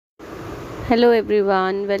Hello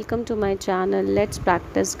everyone, welcome to my channel. Let's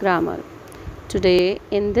practice grammar. Today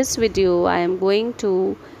in this video I am going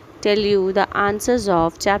to tell you the answers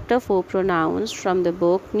of chapter 4 pronouns from the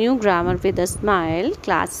book New Grammar with a Smile,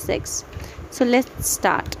 class 6. So let's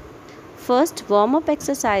start. First, warm-up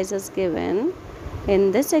exercise is given.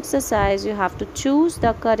 In this exercise you have to choose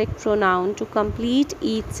the correct pronoun to complete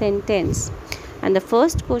each sentence. And the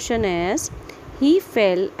first question is, he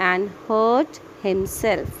fell and hurt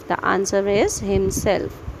himself. The answer is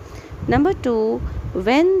himself. Number 2,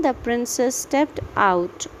 when the princess stepped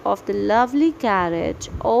out of the lovely carriage,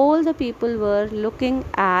 all the people were looking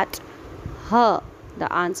at her.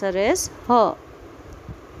 The answer is her.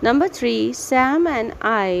 Number 3, Sam and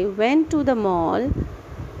I went to the mall.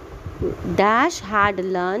 Dash had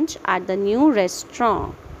lunch at the new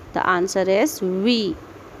restaurant. The answer is we.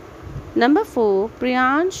 Number 4,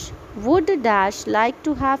 Priyansh, would Dash like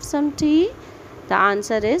to have some tea? The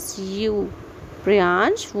answer is you.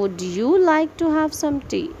 Priyansh, would you like to have some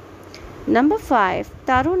tea? Number 5,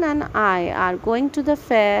 Tarun and I are going to the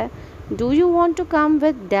fair. Do you want to come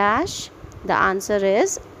with Dash? The answer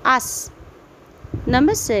is us.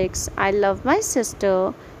 Number 6, I love my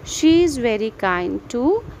sister. She is very kind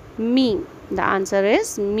to me. The answer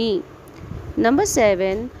is me. Number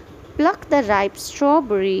 7, pluck the ripe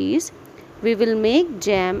strawberries. We will make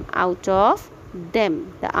jam out of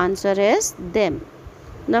them. The answer is them.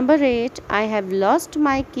 Number 8, I have lost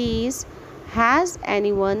my keys. Has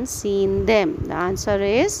anyone seen them? The answer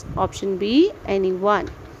is option B, anyone.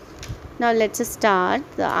 Now let's start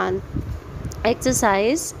the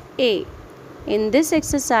exercise A. In this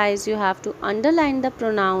exercise you have to underline the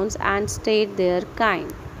pronouns and state their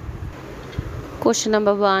kind. Question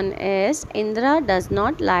number 1 is, Indra does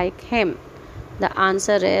not like him. The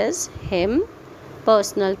answer is him,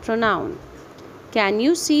 personal pronoun. Can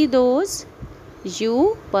you see those?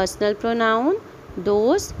 You, personal pronoun.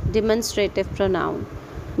 Those, demonstrative pronoun.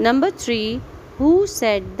 Number 3, who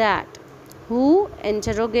said that? Who,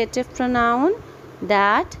 interrogative pronoun.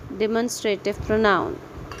 That, demonstrative pronoun.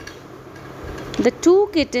 The two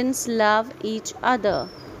kittens love each other.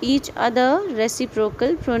 Each other,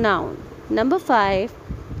 reciprocal pronoun. Number 5,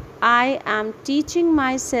 I am teaching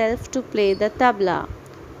myself to play the tabla.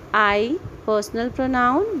 I, personal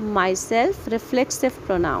pronoun. Myself, reflexive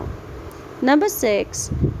pronoun. Number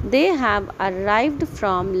 6, they have arrived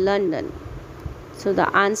from London. So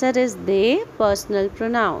the answer is they, personal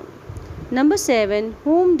pronoun. Number 7,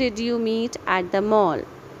 whom did you meet at the mall?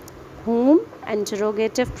 Whom,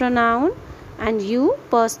 interrogative pronoun, and you,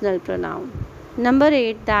 personal pronoun. Number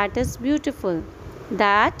 8, that is beautiful.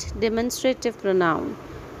 That, demonstrative pronoun.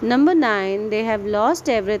 Number 9, they have lost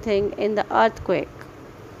everything in the earthquake.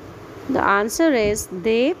 The answer is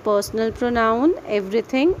they, personal pronoun,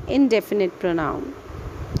 everything, indefinite pronoun.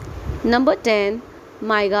 Number 10,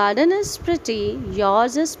 my garden is pretty,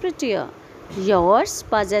 yours is prettier. Yours,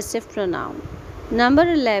 possessive pronoun. Number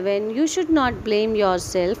 11, you should not blame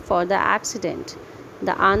yourself for the accident.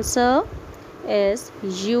 The answer is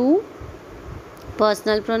you,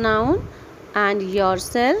 personal pronoun, and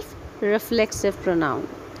yourself, reflexive pronoun.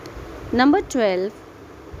 Number 12,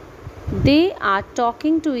 they are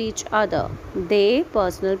talking to each other. They,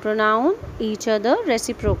 personal pronoun. Each other,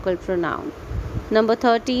 reciprocal pronoun. Number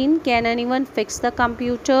 13, can anyone fix the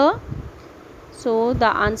computer? So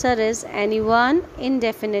the answer is anyone,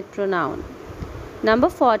 indefinite pronoun. Number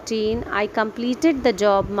 14, I completed the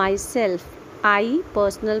job myself. I,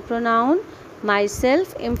 personal pronoun.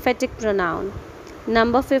 Myself, emphatic pronoun.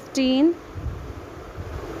 Number 15,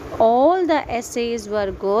 all the essays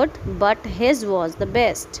were good, but his was the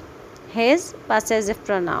best. His, possessive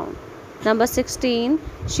pronoun. Number 16,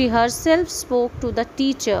 she herself spoke to the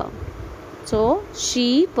teacher. So,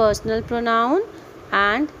 she, personal pronoun,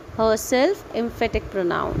 and herself, emphatic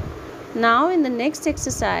pronoun. Now, in the next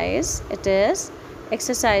exercise, it is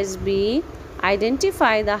exercise B.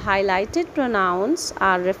 Identify the highlighted pronouns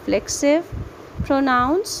are reflexive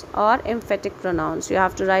pronouns or emphatic pronouns. You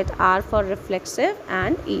have to write R for reflexive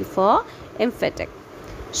and E for emphatic.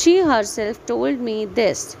 She herself told me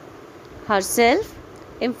this. Herself,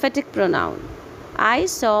 emphatic pronoun. I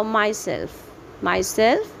saw myself.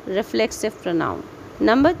 Myself, reflexive pronoun.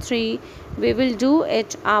 Number 3, we will do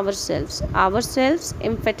it ourselves. Ourselves,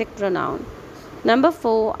 emphatic pronoun. Number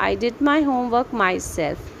 4, I did my homework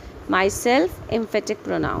myself. Myself, emphatic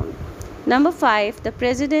pronoun. Number 5, the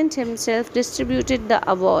president himself distributed the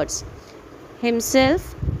awards.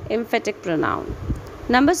 Himself, emphatic pronoun.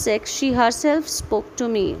 Number 6, she herself spoke to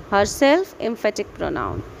me. Herself, emphatic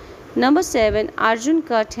pronoun. Number 7, Arjun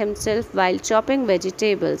cut himself while chopping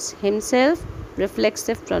vegetables. Himself,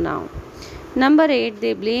 reflexive pronoun. Number 8,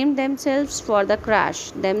 they blamed themselves for the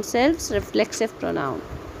crash. Themselves, reflexive pronoun.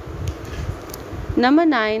 Number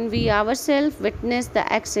 9, we ourselves witnessed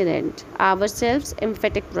the accident. Ourselves,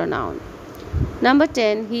 emphatic pronoun. Number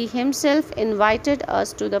 10, he himself invited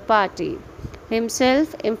us to the party.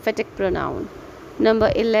 Himself, emphatic pronoun.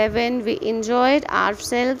 Number 11, we enjoyed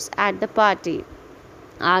ourselves at the party.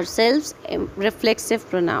 Ourselves, reflexive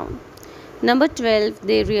pronoun. Number 12,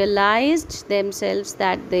 they realized themselves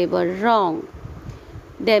that they were wrong.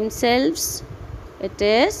 Themselves, it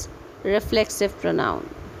is reflexive pronoun.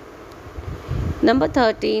 Number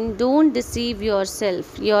 13, don't deceive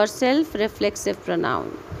yourself. Yourself, reflexive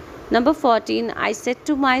pronoun. Number 14, I said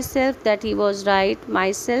to myself that he was right.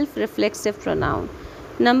 Myself, reflexive pronoun.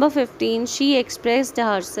 Number 15, she expressed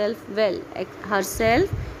herself well.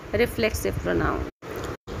 Herself, reflexive pronoun.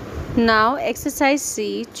 Now, exercise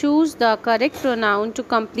C. Choose the correct pronoun to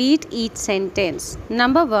complete each sentence.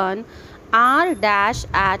 Number 1, are dash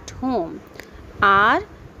at home. Are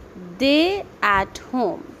they at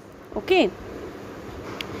home? Okay.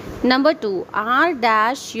 Number 2, are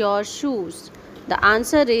dash your shoes. The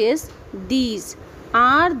answer is these.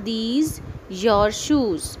 Are these your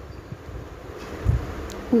shoes?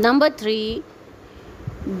 Number 3,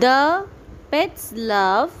 the pets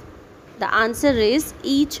love. The answer is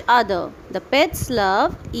each other. The pets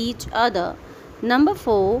love each other. Number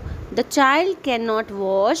 4, the child cannot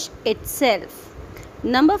wash itself.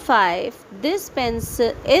 Number 5, this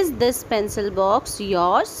pencil box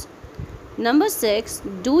yours? Number 6,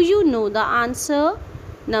 do you know the answer?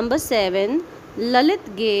 Number 7,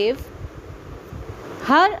 Lalit gave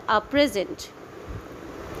her a present.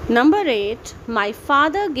 Number 8, my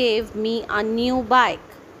father gave me a new bike.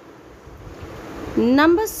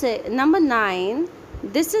 Number 9,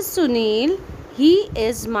 this is Sunil, he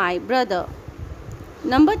is my brother.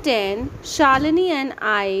 Number 10, Shalini and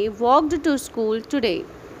I walked to school today.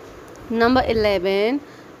 Number 11,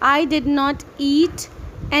 I did not eat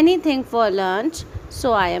anything for lunch,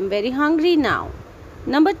 so I am very hungry now.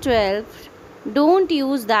 Number 12, don't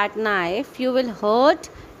use that knife, you will hurt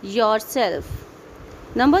yourself.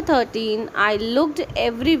 Number 13, I looked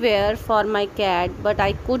everywhere for my cat, but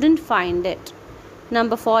I couldn't find it.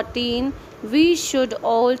 Number 14, we should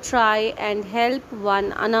all try and help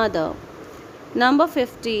one another. Number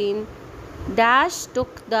 15, Dash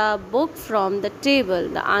took the book from the table.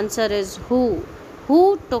 The answer is who.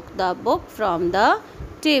 Who took the book from the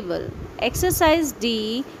table? Exercise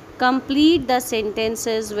D, complete the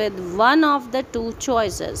sentences with one of the two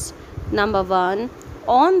choices. Number 1,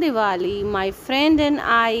 on Diwali, my friend and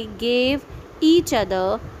I gave each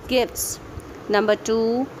other gifts. Number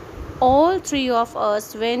 2, all three of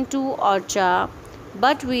us went to Orcha,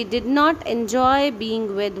 but we did not enjoy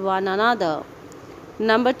being with one another.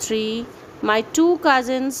 Number 3, my two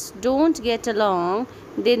cousins don't get along,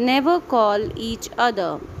 they never call each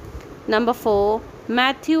other. Number 4,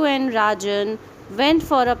 Matthew and Rajan went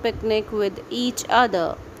for a picnic with each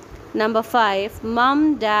other. Number 5,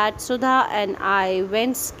 Mum, Dad, Sudha and I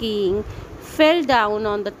went skiing, fell down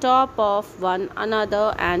on the top of one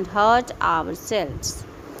another and hurt ourselves.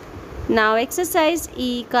 Now exercise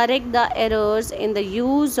E, correct the errors in the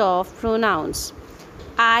use of pronouns.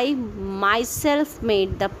 I myself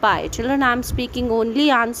made the pie. Children, I am speaking only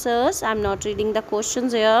answers. I am not reading the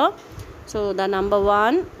questions here. So the number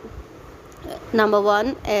one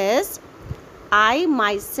is I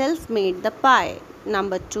myself made the pie.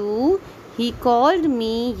 Number 2, he called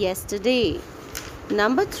me yesterday.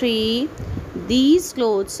 Number 3, these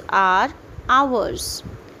clothes are ours.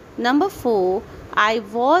 Number 4, I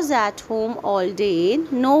was at home all day,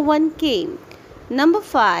 no one came. Number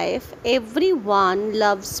 5, everyone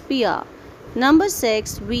loves Pia. Number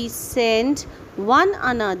 6, we sent one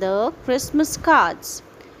another Christmas cards.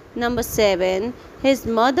 Number 7, his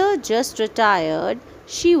mother just retired,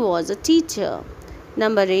 she was a teacher.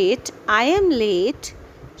 Number 8, I am late,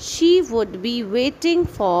 she would be waiting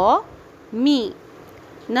for me.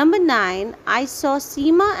 Number 9, I saw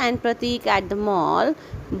Seema and Pratik at the mall,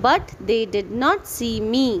 but they did not see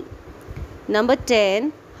me. Number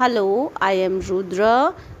 10, hello, I am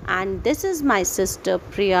Rudra and this is my sister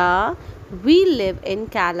Priya. We live in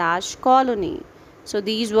Kailash Colony. So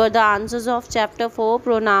these were the answers of chapter 4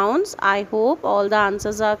 pronouns. I hope all the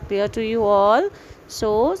answers are clear to you all.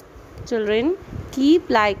 So children, keep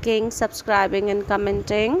liking, subscribing and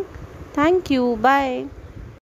commenting. Thank you. Bye.